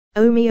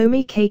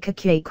Nomenome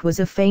Quetequete was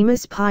a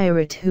famous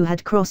pirate who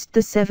had crossed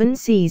the 7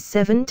 seas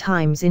 7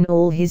 times in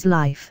all his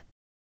life.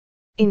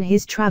 In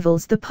his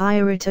travels the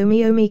pirate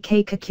Nomenome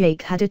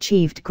Quetequete had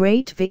achieved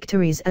great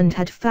victories and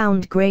had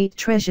found great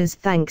treasures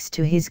thanks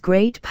to his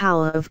great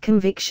power of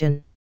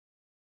conviction.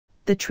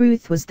 The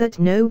truth was that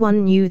no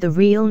one knew the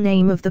real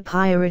name of the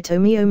pirate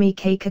Nomenome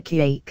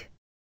Quetequete.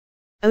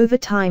 Over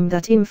time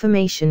that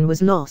information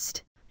was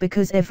lost,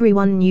 because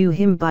everyone knew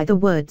him by the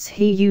words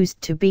he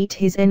used to beat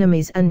his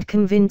enemies and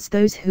convince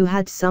those who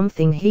had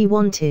something he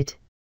wanted.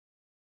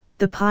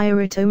 The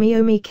pirate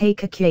Nomenome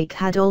Quetequete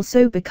had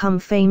also become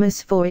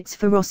famous for its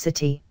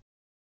ferocity.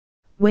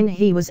 When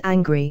he was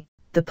angry,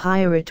 the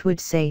pirate would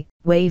say,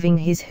 waving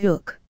his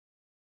hook,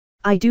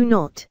 I do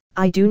not.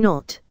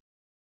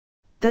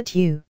 That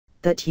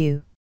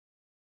you.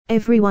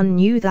 Everyone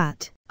knew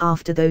that,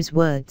 after those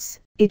words,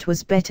 it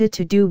was better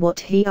to do what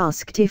he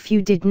asked if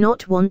you did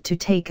not want to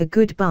take a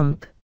good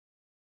bump.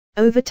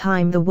 Over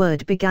time the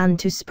word began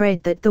to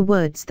spread that the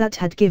words that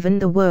had given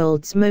the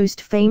world's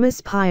most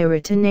famous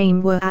pirate a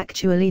name were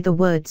actually the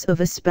words of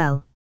a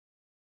spell.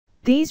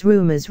 These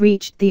rumors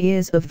reached the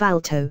ears of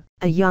Valto,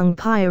 a young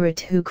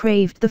pirate who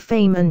craved the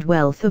fame and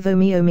wealth of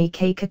Nomenome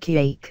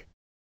Quetequete.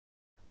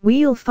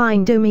 We'll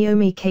find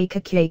Nomenome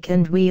Quetequete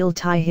and we'll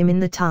tie him in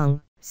the tongue,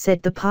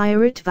 said the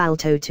pirate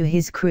Valto to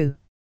his crew.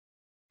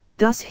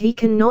 Thus he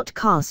cannot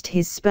cast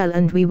his spell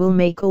and we will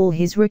make all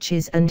his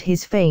riches and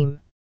his fame.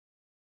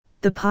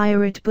 The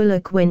pirate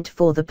bullock went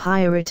for the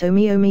pirate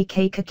Nomenome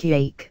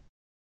Quetequete.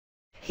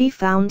 He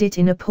found it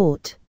in a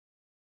port.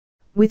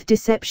 With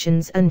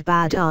deceptions and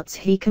bad arts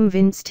he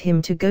convinced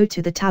him to go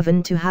to the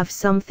tavern to have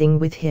something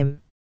with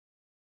him.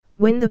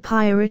 When the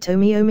pirate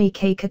Nomenome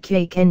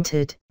Quetequete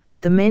entered,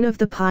 the men of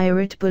the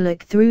pirate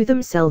bullock threw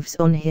themselves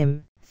on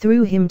him,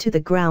 threw him to the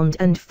ground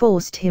and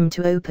forced him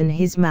to open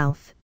his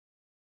mouth.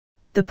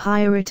 The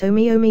pirate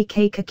Nomenome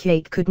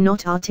Quetequete could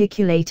not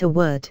articulate a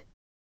word.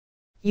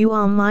 You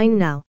are mine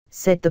now,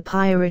 said the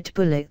pirate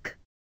bullock.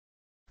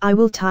 I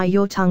will tie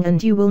your tongue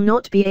and you will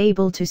not be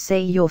able to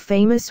say your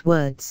famous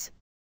words.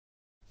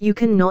 You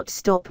cannot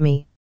stop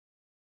me.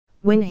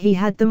 When he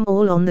had them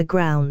all on the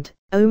ground,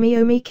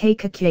 Nomenome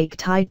Quetequete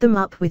tied them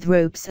up with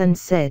ropes and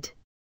said,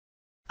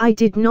 I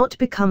did not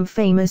become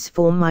famous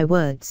for my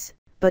words,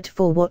 but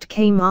for what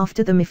came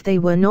after them if they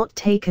were not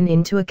taken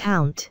into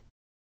account.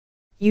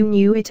 You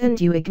knew it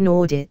and you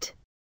ignored it.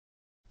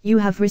 You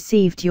have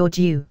received your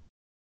due.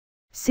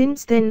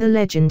 Since then the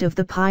legend of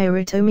the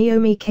pirate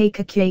Nomenome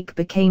Quetequete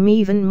became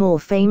even more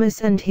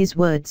famous and his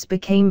words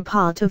became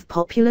part of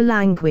popular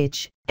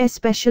language,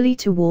 especially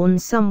to warn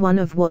someone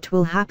of what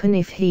will happen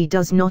if he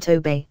does not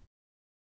obey.